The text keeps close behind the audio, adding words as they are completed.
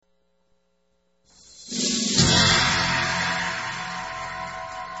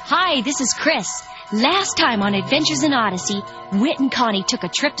Hi, this is Chris. Last time on Adventures in Odyssey, Whit and Connie took a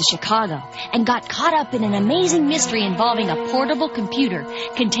trip to Chicago and got caught up in an amazing mystery involving a portable computer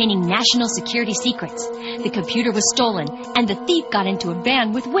containing national security secrets. The computer was stolen, and the thief got into a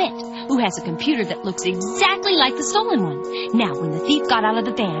van with Whit, who has a computer that looks exactly like the stolen one. Now, when the thief got out of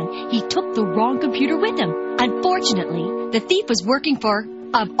the van, he took the wrong computer with him. Unfortunately, the thief was working for,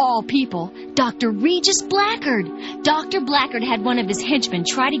 of all people, Dr. Regis Blackard. Dr. Blackard had one of his henchmen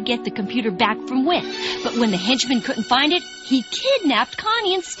try to get the computer back from Whit, but when the henchman couldn't find it, he kidnapped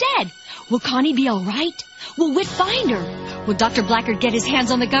Connie instead. Will Connie be all right? Will Whit find her? Will Dr. Blackard get his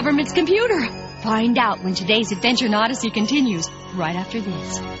hands on the government's computer? Find out when today's Adventure in Odyssey continues, right after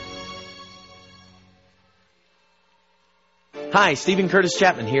this. Hi, Stephen Curtis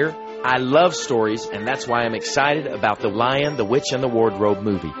Chapman here. I love stories, and that's why I'm excited about The Lion, the Witch, and the Wardrobe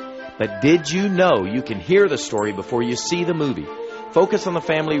movie. But did you know you can hear the story before you see the movie? Focus on the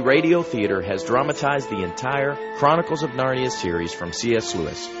Family Radio Theater has dramatized the entire Chronicles of Narnia series from C.S.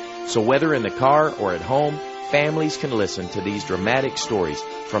 Lewis. So whether in the car or at home, families can listen to these dramatic stories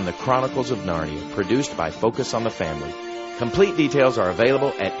from the Chronicles of Narnia, produced by Focus on the Family. Complete details are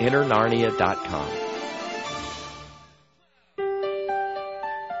available at enternarnia.com.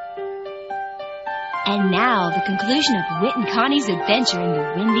 And now, the conclusion of Whit and Connie's adventure in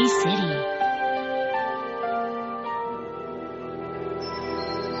the Windy City.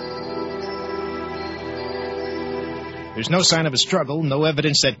 There's no sign of a struggle, no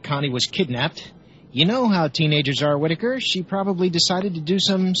evidence that Connie was kidnapped. You know how teenagers are, Whitaker. She probably decided to do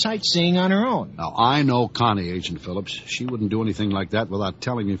some sightseeing on her own. Now, I know Connie, Agent Phillips. She wouldn't do anything like that without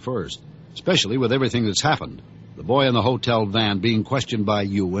telling me first, especially with everything that's happened. The boy in the hotel van being questioned by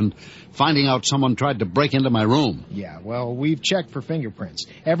you and finding out someone tried to break into my room. Yeah, well, we've checked for fingerprints.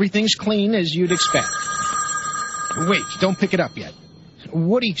 Everything's clean as you'd expect. Wait, don't pick it up yet.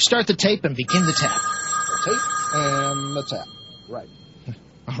 Woody, start the tape and begin the tap. The tape and the tap. Right.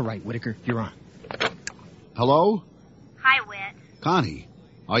 All right, Whitaker, you're on. Hello? Hi, Whit. Connie,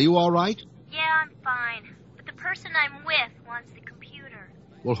 are you all right? Yeah, I'm fine. But the person I'm with wants the computer.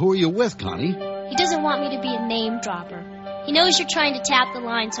 Well, who are you with, Connie? He doesn't want me to be a name dropper. He knows you're trying to tap the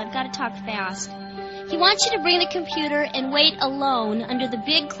line, so I've got to talk fast. He wants you to bring the computer and wait alone under the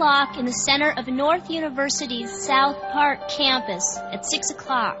big clock in the center of North University's South Park campus at 6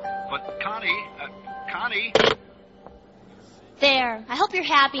 o'clock. But, Connie... There. I hope you're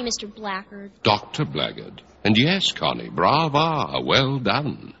happy, Mr. Blackard. Dr. Blackard. And yes, Connie, brava, well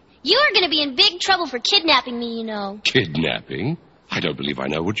done. You are going to be in big trouble for kidnapping me, you know. Kidnapping? I don't believe I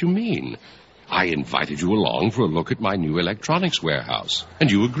know what you mean. I invited you along for a look at my new electronics warehouse,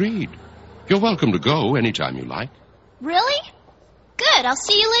 and you agreed. You're welcome to go anytime you like. Really? Good. I'll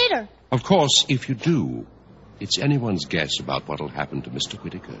see you later. Of course, if you do, it's anyone's guess about what'll happen to Mr.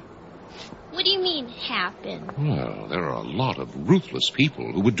 Whitaker. What do you mean, happen? Well, there are a lot of ruthless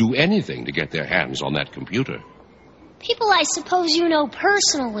people who would do anything to get their hands on that computer. People I suppose you know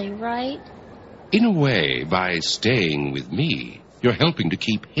personally, right? In a way, by staying with me, you're helping to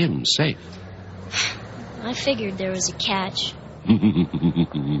keep him safe. I figured there was a catch.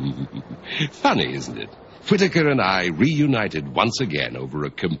 Funny, isn't it? Whitaker and I reunited once again over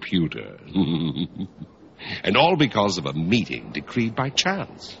a computer. And all because of a meeting decreed by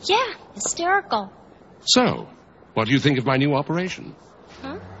chance. Yeah, hysterical. So, what do you think of my new operation?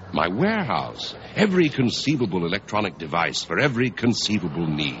 Huh? My warehouse. Every conceivable electronic device for every conceivable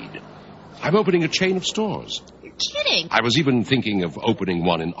need. I'm opening a chain of stores. You're kidding. I was even thinking of opening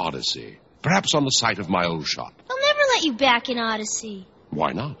one in Odyssey. Perhaps on the site of my old shop. They'll never let you back in Odyssey.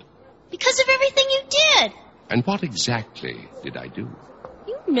 Why not? Because of everything you did. And what exactly did I do?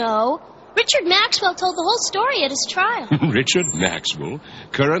 You know. Richard Maxwell told the whole story at his trial. Richard Maxwell,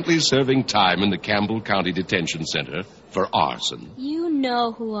 currently serving time in the Campbell County Detention Center for arson. You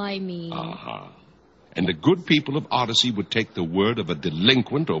know who I mean. Uh-huh. And the good people of Odyssey would take the word of a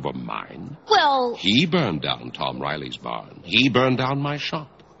delinquent over mine? Well... He burned down Tom Riley's barn. He burned down my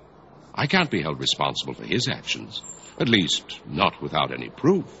shop. I can't be held responsible for his actions. At least, not without any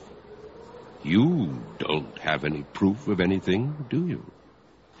proof. You don't have any proof of anything, do you?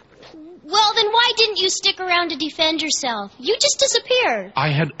 Well, then why didn't you stick around to defend yourself? You just disappeared.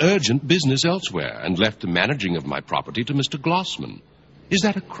 I had urgent business elsewhere and left the managing of my property to Mr. Glossman. Is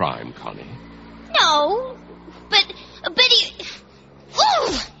that a crime, Connie? No, but he...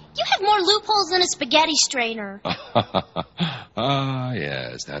 Ooh, you have more loopholes than a spaghetti strainer. Ah,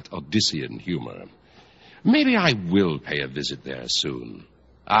 yes, that Odyssean humor. Maybe I will pay a visit there soon,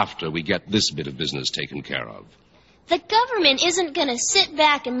 after we get this bit of business taken care of. The government isn't going to sit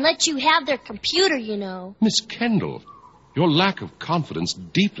back and let you have their computer, you know. Miss Kendall, Your lack of confidence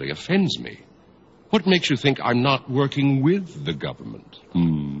deeply offends me. What makes you think I'm not working with the government?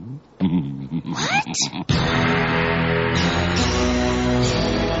 What?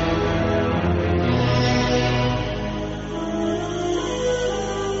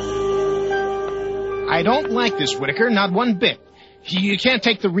 I don't like this, Whitaker, not one bit. You can't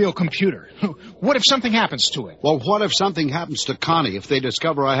take the real computer. What if something happens to it? Well, what if something happens to Connie if they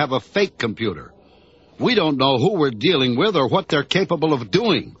discover I have a fake computer? We don't know who we're dealing with or what they're capable of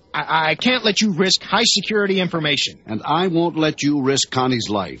doing. I can't let you risk high-security information. And I won't let you risk Connie's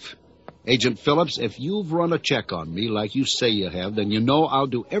life. Agent Phillips, if you've run a check on me like you say you have, then you know I'll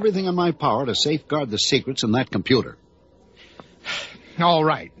do everything in my power to safeguard the secrets in that computer. All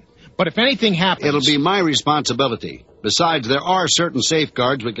right. But if anything happens... It'll be my responsibility. Besides, there are certain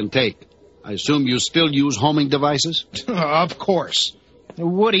safeguards we can take. I assume you still use homing devices? Of course.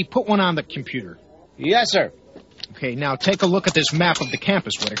 Woody, put one on the computer. Yes, sir. Okay, now take a look at this map of the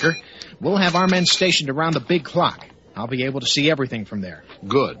campus, Whitaker. We'll have our men stationed around the big clock. I'll be able to see everything from there.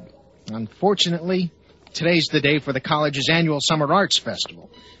 Good. Unfortunately, today's the day for the college's annual Summer Arts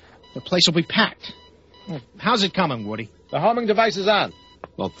Festival. The place will be packed. How's it coming, Woody? The homing device is on.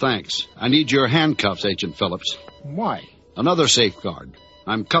 Well, thanks. I need your handcuffs, Agent Phillips. Why? Another safeguard.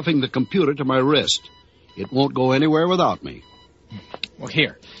 I'm cuffing the computer to my wrist. It won't go anywhere without me. Well,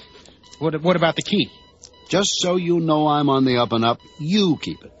 here. What about the key? Just so you know I'm on the up and up, you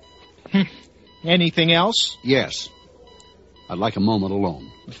keep it. Anything else? Yes. I'd like a moment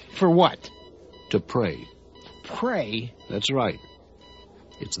alone. For what? To pray. Pray? That's right.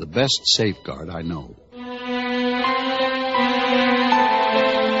 It's the best safeguard I know.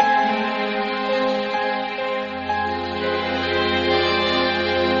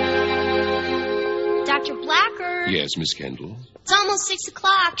 Dr. Blacker. Yes, Miss Kendall. It's almost 6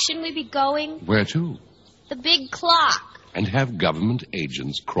 o'clock. Shouldn't we be going? Where to? The big clock. And have government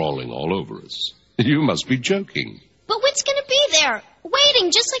agents crawling all over us. You must be joking. But Whit's going to be there,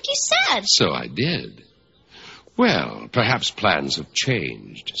 waiting, just like you said. So I did. Well, perhaps plans have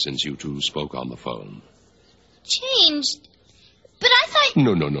changed since you two spoke on the phone. Changed? But I thought...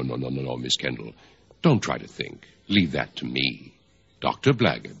 No, Miss Kendall. Don't try to think. Leave that to me. Dr.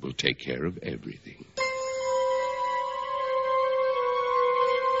 Blackett will take care of everything.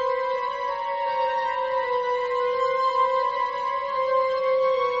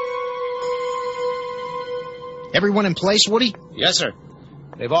 Everyone in place, Woody? Yes, sir.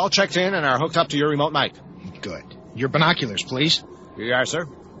 They've all checked in and are hooked up to your remote mic. Good. Your binoculars, please. Here you are, sir.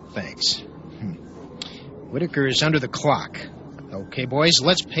 Thanks. Whitaker is under the clock. Okay, boys,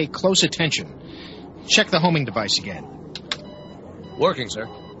 let's pay close attention. Check the homing device again. Working, sir.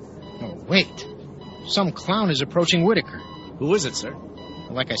 Oh, wait. Some clown is approaching Whitaker. Who is it, sir?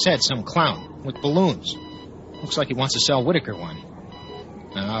 Like I said, some clown with balloons. Looks like he wants to sell Whitaker one.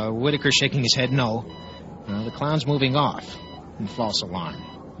 Whitaker's shaking his head no. The clown's moving off. False alarm.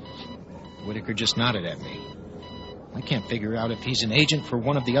 Whitaker just nodded at me. I can't figure out if he's an agent for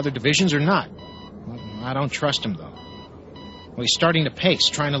one of the other divisions or not. I don't trust him, though. Well, he's starting to pace,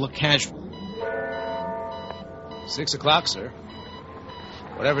 trying to look casual. 6 o'clock, sir.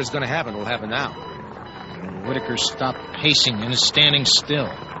 Whatever's going to happen will happen now. Whitaker stopped pacing and is standing still.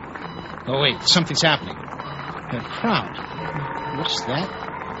 Oh, wait, something's happening. A crowd. What's that?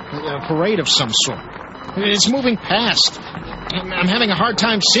 A parade of some sort. It's moving past. I'm having a hard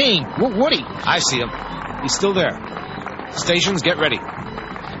time seeing. Woody. I see him. He's still there. Stations, get ready.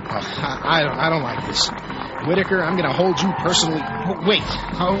 I don't like this. Whitaker, I'm going to hold you personally. Oh, wait.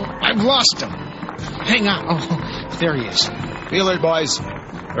 Oh, I've lost him. Hang on. Oh, there he is. Be alert, boys.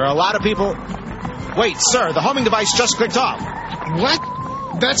 There are a lot of people. Wait, sir, the homing device just clicked off.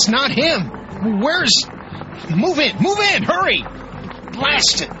 What? That's not him. Where's... Move in, hurry.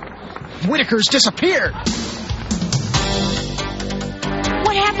 Blast it. Whitaker's disappeared.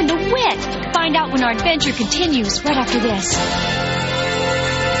 What happened to Whit? Find out when our adventure continues right after this.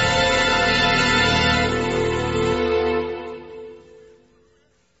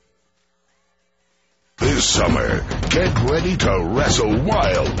 This summer, get ready to wrestle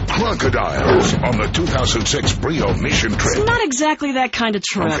wild crocodiles on the 2006 Brio mission trip. It's not exactly that kind of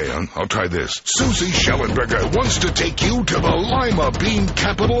trip. Okay, I'll try this. Susie Schellenberger wants to take you to the lima bean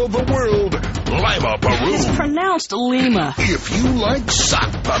capital of the world, Lima, Peru. It's pronounced Lima. If you like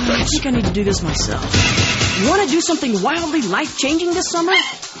sock I puppets. think I need to do this myself. You want to do something wildly life-changing this summer?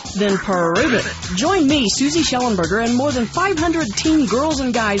 Then prove it. Join me, Susie Schellenberger, and more than 500 teen girls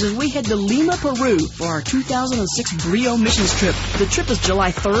and guys as we head to Lima, Peru for our 2006 Brio Missions trip. The trip is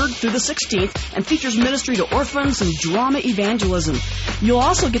July 3rd through the 16th and features ministry to orphans and drama evangelism. You'll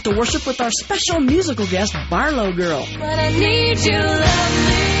also get to worship with our special musical guest, Barlow Girl. But I need you, love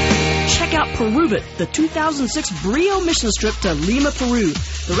me. Check out Peruvit, the 2006 Brio Missions trip to Lima, Peru.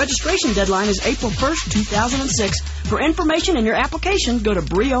 The registration deadline is April 1st, 2006. For information and your application, go to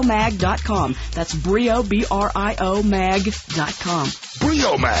briomag.com. That's Brio, B-R-I-O, mag.com.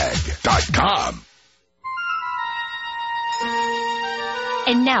 BrioMag.com.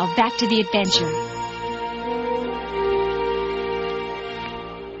 And now, back to the adventure.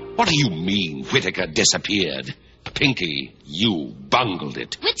 What do you mean Whitaker disappeared? Pinky, you bungled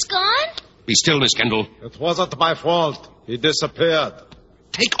it. Whit's gone? Be still, Miss Kendall. It wasn't my fault. He disappeared.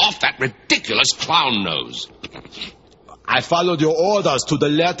 Take off that ridiculous clown nose. I followed your orders to the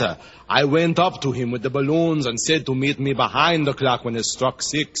letter. I went up to him with the balloons and said to meet me behind the clock when it struck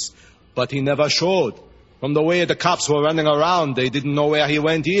 6. But he never showed. From the way the cops were running around, they didn't know where he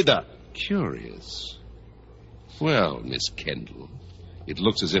went either. Curious. Well, Miss Kendall, it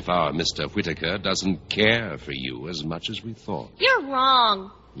looks as if our Mr. Whitaker doesn't care for you as much as we thought. You're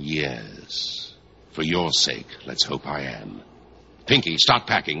wrong. Yes. For your sake, let's hope I am. Pinky, start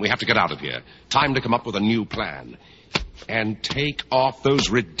packing. We have to get out of here. Time to come up with a new plan. And take off those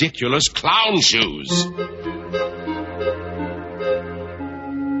ridiculous clown shoes.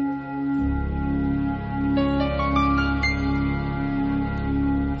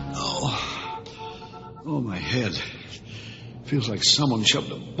 Oh, my head. Feels like someone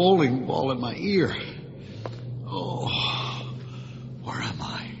shoved a bowling ball in my ear. Oh, where am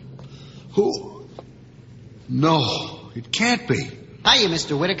I? Who? No, it can't be. Hiya,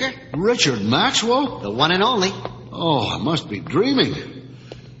 Mr. Whitaker. Richard Maxwell? The one and only. Oh, I must be dreaming.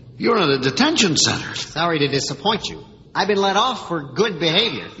 You're in a detention center. Sorry to disappoint you. I've been let off for good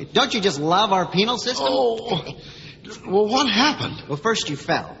behavior. Don't you just love our penal system? Oh, well, what happened? Well, first you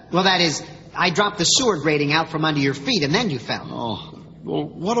fell. Well, that is, I dropped the sewer grating out from under your feet, and then you fell. Oh, well,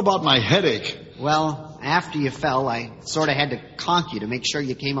 what about my headache? Well, after you fell, I sort of had to conk you to make sure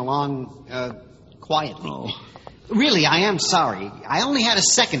you came along quietly. Oh. Really, I am sorry. I only had a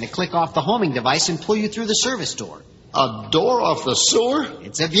second to click off the homing device and pull you through the service door. A door off the sewer?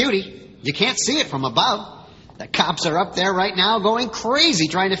 It's a beauty. You can't see it from above. The cops are up there right now going crazy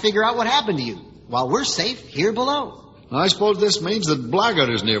trying to figure out what happened to you, while we're safe here below. I suppose this means that Blackguard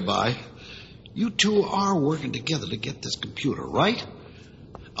is nearby. You two are working together to get this computer, right?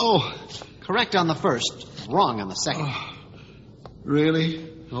 Oh. Correct on the first, wrong on the second. Oh, really?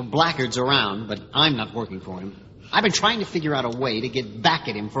 Well, Blackguard's around, but I'm not working for him. I've been trying to figure out a way to get back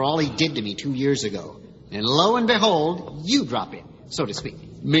at him for all he did to me 2 years ago. And lo and behold, you drop in, so to speak.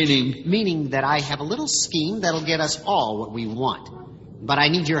 Meaning? Meaning that I have a little scheme that'll get us all what we want. But I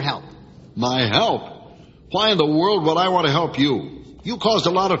need your help. My help? Why in the world would I want to help you? You caused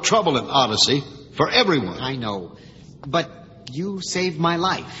a lot of trouble in Odyssey for everyone. I know. But you saved my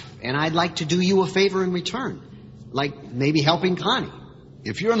life, and I'd like to do you a favor in return. Like maybe helping Connie.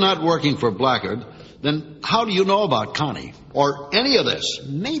 If you're not working for Blackguard, then how do you know about Connie? Or any of this?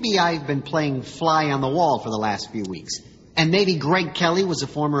 Maybe I've been playing fly on the wall for the last few weeks. And maybe Greg Kelly was a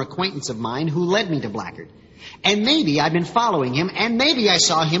former acquaintance of mine who led me to Blackguard. And maybe I've been following him, and maybe I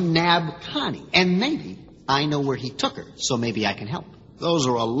saw him nab Connie. And maybe I know where he took her, so maybe I can help. Those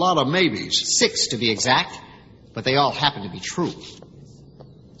are a lot of maybes. 6 to be exact, but they all happen to be true.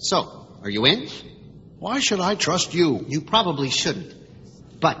 So, are you in? Why should I trust you? You probably shouldn't.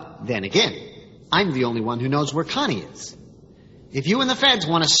 But then again, I'm the only one who knows where Connie is. If you and the feds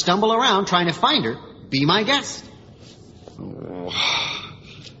want to stumble around trying to find her, be my guest. Oh,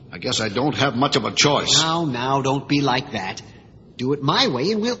 I guess I don't have much of a choice. Now, don't be like that. Do it my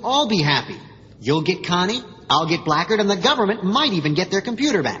way and we'll all be happy. You'll get Connie, I'll get Blackguard, and the government might even get their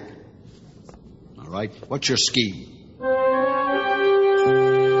computer back. All right, what's your scheme?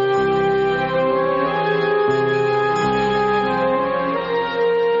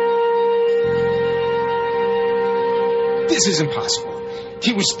 This is impossible.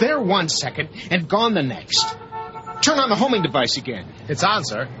 He was there 1 second and gone the next. Turn on the homing device again. It's on,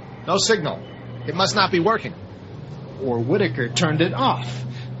 sir. No signal. It must not be working. Or Whitaker turned it off.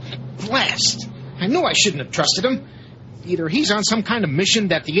 Blast! I knew I shouldn't have trusted him. Either he's on some kind of mission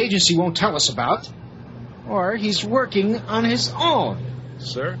that the agency won't tell us about, or he's working on his own.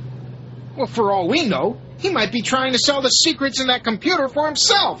 Sir? Well, for all we know, he might be trying to sell the secrets in that computer for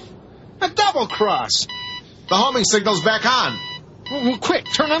himself. A double cross. The homing signal's back on. Well, quick,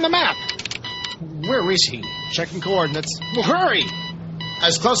 turn on the map. Where is he? Checking coordinates. Well, hurry!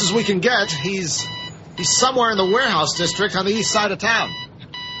 As close as we can get, he's somewhere in the warehouse district on the east side of town.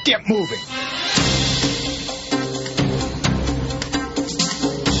 Get moving.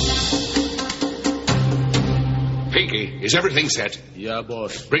 Pinky, is everything set? Yeah,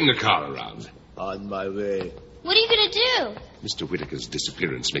 boss. Bring the car around. On my way. What are you going to do? Mr. Whitaker's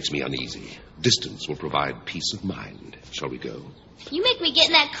disappearance makes me uneasy. Distance will provide peace of mind. Shall we go? You make me get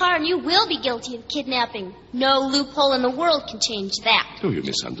in that car and you will be guilty of kidnapping. No loophole in the world can change that. Oh, you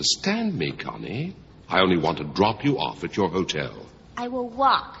misunderstand me, Connie. I only want to drop you off at your hotel. I will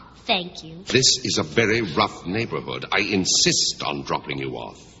walk, thank you. This is a very rough neighborhood. I insist on dropping you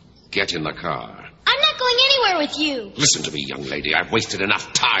off. Get in the car. I'm not going anywhere with you. Listen to me, young lady. I've wasted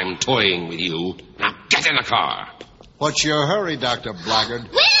enough time toying with you. Now get in the car. What's your hurry, Dr. Blackguard?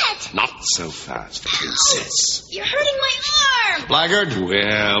 Wait! Not so fast, princess. You're hurting my arm. Blackguard?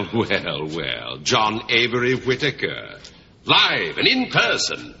 Well. John Avery Whitaker. Live and in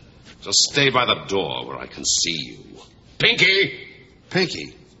person. Just stay by the door where I can see you. Pinky!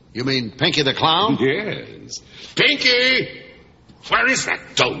 Pinky? You mean Pinky the Clown? Yes. Pinky! Where is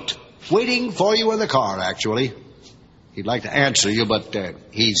that dolt? Waiting for you in the car, actually. He'd like to answer you, but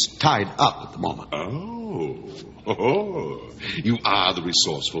he's tied up at the moment. Oh, you are the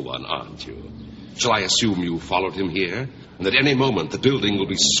resourceful one, aren't you? Shall I assume you followed him here? And at any moment the building will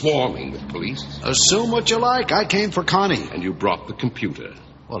be swarming with police? Assume what you like. I came for Connie. And you brought the computer.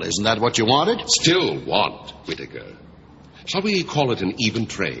 Well, isn't that what you wanted? Still want, Whitaker. Shall we call it an even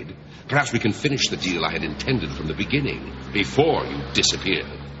trade? Perhaps we can finish the deal I had intended from the beginning, before you disappeared.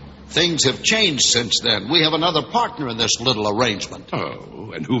 Things have changed since then. We have another partner in this little arrangement.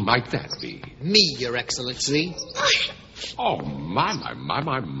 Oh, and who might that be? Me, Your Excellency. Oh,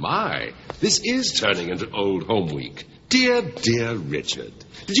 my. This is turning into Old Home Week. Dear Richard,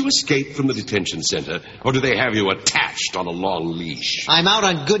 did you escape from the detention center, or do they have you attached on a long leash? I'm out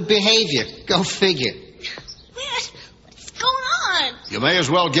on good behavior. Go figure. What's going on? You may as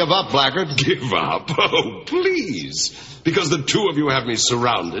well give up, Blackguard. Give up? Oh, please. Because the two of you have me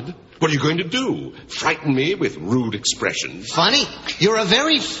surrounded. What are you going to do? Frighten me with rude expressions? Funny? You're a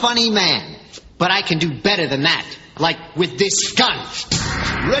very funny man. But I can do better than that. Like with this gun.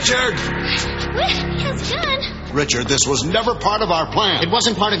 Richard! What? He has a gun. Richard, this was never part of our plan. It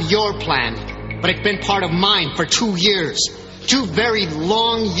wasn't part of your plan, but it's been part of mine for 2 years. 2 very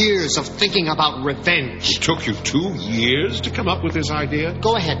long years of thinking about revenge. It took you 2 years to come up with this idea?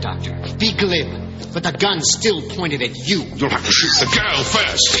 Go ahead, Doctor. Be glib. But the gun's still pointed at you. You'll have to shoot the girl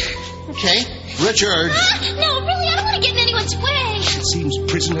first. Okay. Richard! No, really, I don't want to get in anyone's way. It seems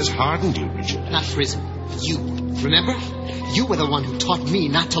prison has hardened you, Richard. Not prison. You. Remember? You were the one who taught me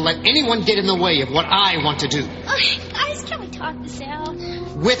not to let anyone get in the way of what I want to do. Guys, can we talk this out?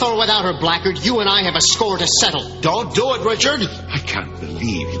 With or without her, Blackguard, you and I have a score to settle. Don't do it, Richard! I can't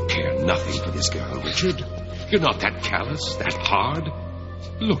believe you care nothing for this girl, Richard. You're not that callous, that hard.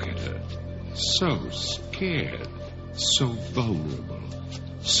 Look at her. So scared. So vulnerable.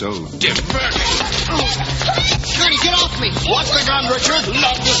 So diverting. Connie, get off me! What's the gun, Richard?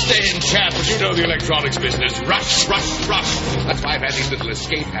 Love to stay in chat, but you know the electronics business. Rush. That's why I've had these little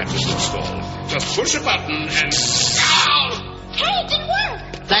escape hatches installed. Just push a button and... Ow! Hey, it didn't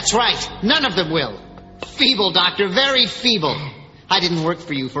work. That's right. None of them will. Feeble, Doctor. Very feeble. I didn't work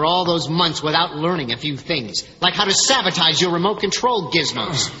for you for all those months without learning a few things. Like how to sabotage your remote control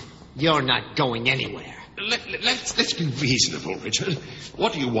gizmos. You're not going anywhere. Let's be reasonable, Richard.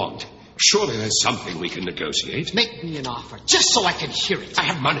 What do you want? Surely there's something we can negotiate. Make me an offer, just so I can hear it. I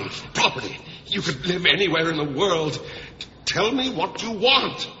have money, property. You could live anywhere in the world. Tell me what you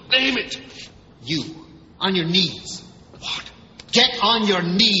want. Name it. You, on your knees. What? Get on your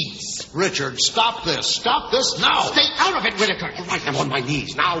knees. Richard, stop this. Stop this now. Stay out of it, Whitaker. All right, I'm on my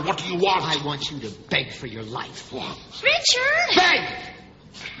knees. Now, what do you want? I want you to beg for your life. What? Richard! Beg!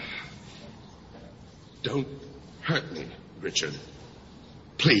 Don't hurt me, Richard.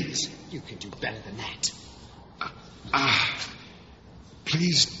 Please. You can do better than that.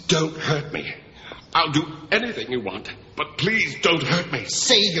 Please don't hurt me. I'll do anything you want, but please don't hurt me.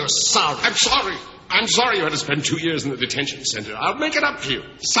 Say you're sorry. I'm sorry. I'm sorry you had to spend 2 years in the detention center. I'll make it up to you.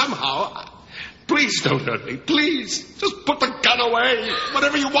 Somehow. Please don't hurt me. Please. Just put the gun away.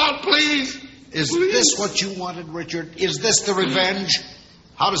 Whatever you want, please. Is this what you wanted, Richard? Is this the revenge?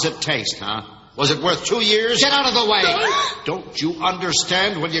 How does it taste, huh? Was it worth 2 years? Get out of the way. Don't you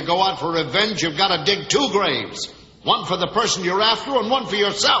understand? When you go out for revenge, you've got to dig 2 graves. One for the person you're after and one for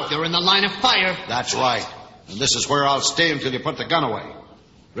yourself. You're in the line of fire. That's right. And this is where I'll stay until you put the gun away.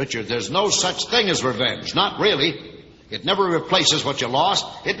 Richard, there's no such thing as revenge. Not really. It never replaces what you lost.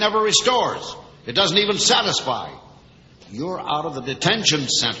 It never restores. It doesn't even satisfy. You're out of the detention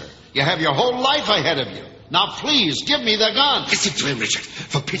center. You have your whole life ahead of you. Now, please, give me the gun. Listen to him, Richard.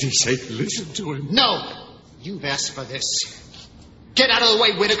 For pity's sake, listen to him. No. You've asked for this. Get out of the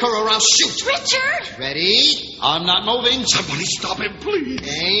way, Whitaker, or I'll shoot. Richard! Ready? I'm not moving. Somebody stop him, please.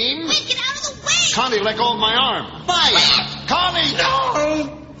 Aim. Wait, get out of the way! Connie, let go of my arm. Fire. Connie!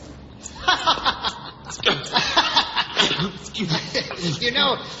 No! You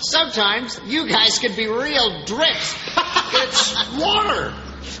know, sometimes you guys can be real dricks. It's water.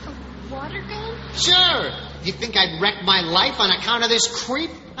 Water gun? Sure. You think I'd wreck my life on account of this creep?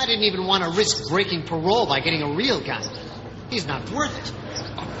 I didn't even want to risk breaking parole by getting a real gun. He's not worth it.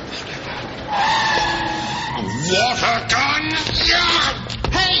 Water gun? Yeah!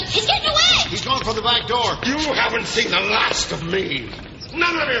 Hey! He's getting away! He's going for the back door. You haven't seen the last of me.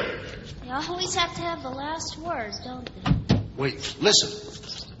 None of you. They always have to have the last word, don't they? Wait,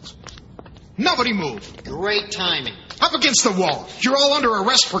 listen. Nobody move. Great timing. Up against the wall. You're all under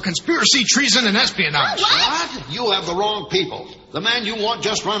arrest for conspiracy, treason, and espionage. What? You have the wrong people. The man you want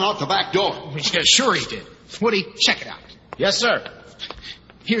just ran out the back door. Yeah, sure he did. Woody, check it out. Yes, sir.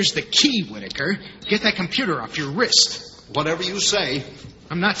 Here's the key, Whitaker. Get that computer off your wrist. Whatever you say.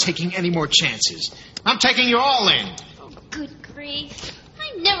 I'm not taking any more chances. I'm taking you all in. Oh, good grief.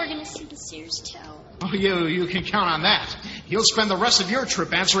 I'm never going to see the Sears Tower. Oh, you can count on that. You'll spend the rest of your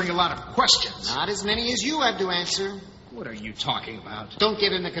trip answering a lot of questions. Not as many as you have to answer. What are you talking about? Don't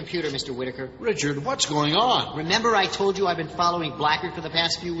give him the computer, Mr. Whitaker. Richard, what's going on? Remember I told you I've been following Blackard for the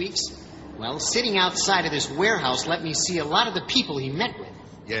past few weeks? Well, sitting outside of this warehouse let me see a lot of the people he met with.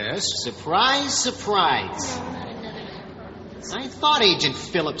 Yes? Surprise, surprise. I thought Agent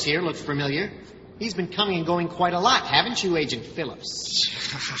Phillips here looked familiar. He's been coming and going quite a lot, haven't you, Agent Phillips?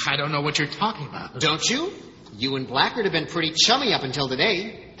 I don't know what you're talking about. Don't you? You and Blackard have been pretty chummy up until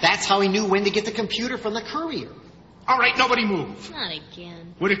today. That's how he knew when to get the computer from the courier. All right, nobody move. Not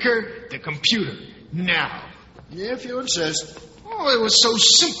again. Whitaker, the computer. Now. If you insist. Oh, it was so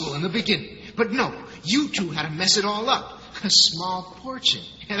simple in the beginning. But no, you two had to mess it all up. A small fortune.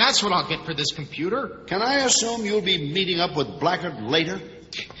 And that's what I'll get for this computer. Can I assume you'll be meeting up with Blackard later?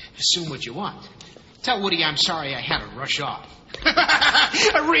 Assume what you want. Tell Woody I'm sorry I had to rush off.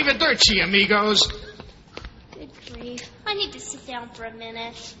 Arrivederci, amigos. Good grief. I need to sit down for a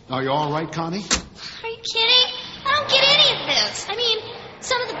minute. Are you all right, Connie? Are you kidding? I don't get any of this. I mean,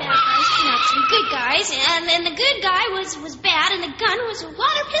 some of the bad guys turned out to be good guys, and then the good guy was bad, and the gun was a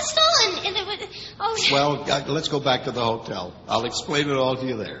water pistol, and it was... Oh, Well, let's go back to the hotel. I'll explain it all to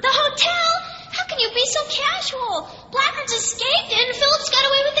you there. the hotel? How can you be so casual? Blackard's escaped, and Phillips got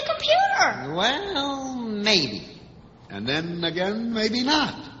away with the computer. Well, maybe. And then again, maybe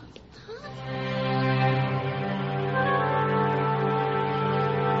not.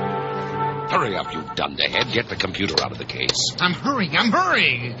 Hurry up, you dunderhead. Get the computer out of the case. I'm hurrying.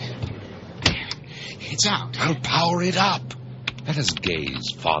 It's out. I'll power it up. Let us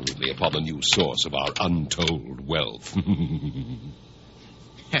gaze fondly upon the new source of our untold wealth.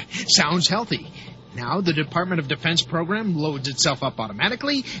 Sounds healthy. Now the Department of Defense program loads itself up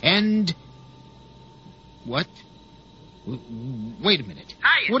automatically, and... What? Wait a minute.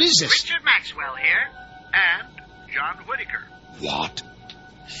 Hiya. What is this? Richard Maxwell here, and John Whitaker. What?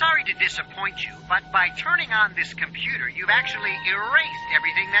 Sorry to disappoint you, but by turning on this computer, you've actually erased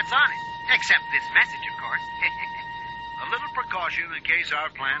everything that's on it. Except this message, of course. A little precaution in case our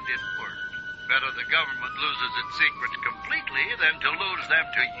plan didn't work. Better the government loses its secrets completely than to lose them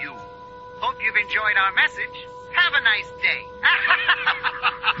to you. Hope you've enjoyed our message. Have a nice day.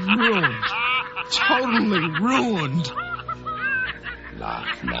 Ruined. Totally ruined.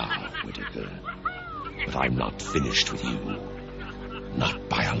 Laugh now, Whitaker. But I'm not finished with you. Not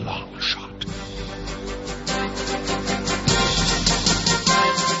by a long shot.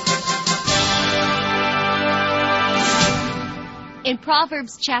 In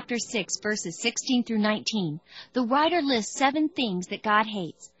Proverbs chapter 6, verses 16 through 19, the writer lists 7 things that God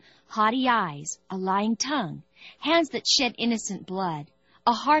hates: haughty eyes, a lying tongue, hands that shed innocent blood,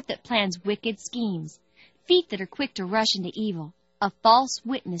 a heart that plans wicked schemes, feet that are quick to rush into evil, a false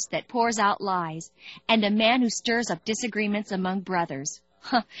witness that pours out lies, and a man who stirs up disagreements among brothers.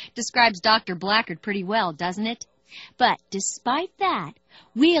 Describes Dr. Blackard pretty well, doesn't it? But despite that,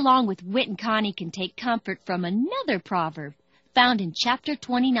 we along with Whit and Connie can take comfort from another proverb found in chapter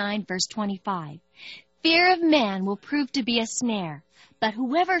 29, verse 25. Fear of man will prove to be a snare, but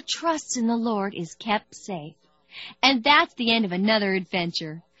whoever trusts in the Lord is kept safe. And that's the end of another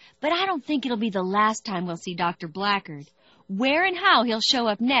adventure. But I don't think it'll be the last time we'll see Dr. Blackard. Where and how he'll show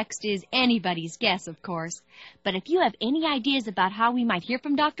up next is anybody's guess, of course. But if you have any ideas about how we might hear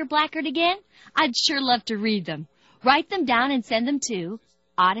from Dr. Blackard again, I'd sure love to read them. Write them down and send them to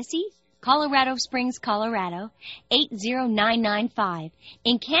Odyssey, Colorado Springs, Colorado, 80995.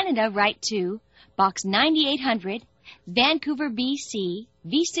 In Canada, write to Box 9800, Vancouver, BC,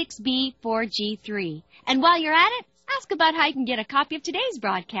 V6B4G3. And while you're at it, ask about how you can get a copy of today's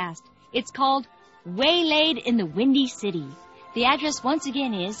broadcast. It's called Waylaid in the Windy City. The address once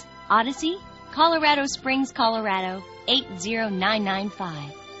again is Odyssey, Colorado Springs, Colorado,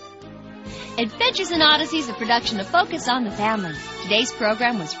 80995. Adventures in Odyssey is a production of Focus on the Family. Today's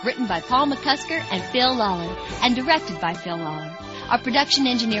program was written by Paul McCusker and Phil Lawler and directed by Phil Lawler. Our production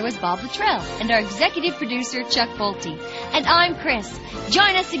engineer was Bob Luttrell and our executive producer Chuck Bolte. And I'm Chris.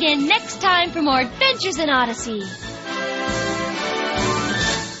 Join us again next time for more Adventures in Odyssey.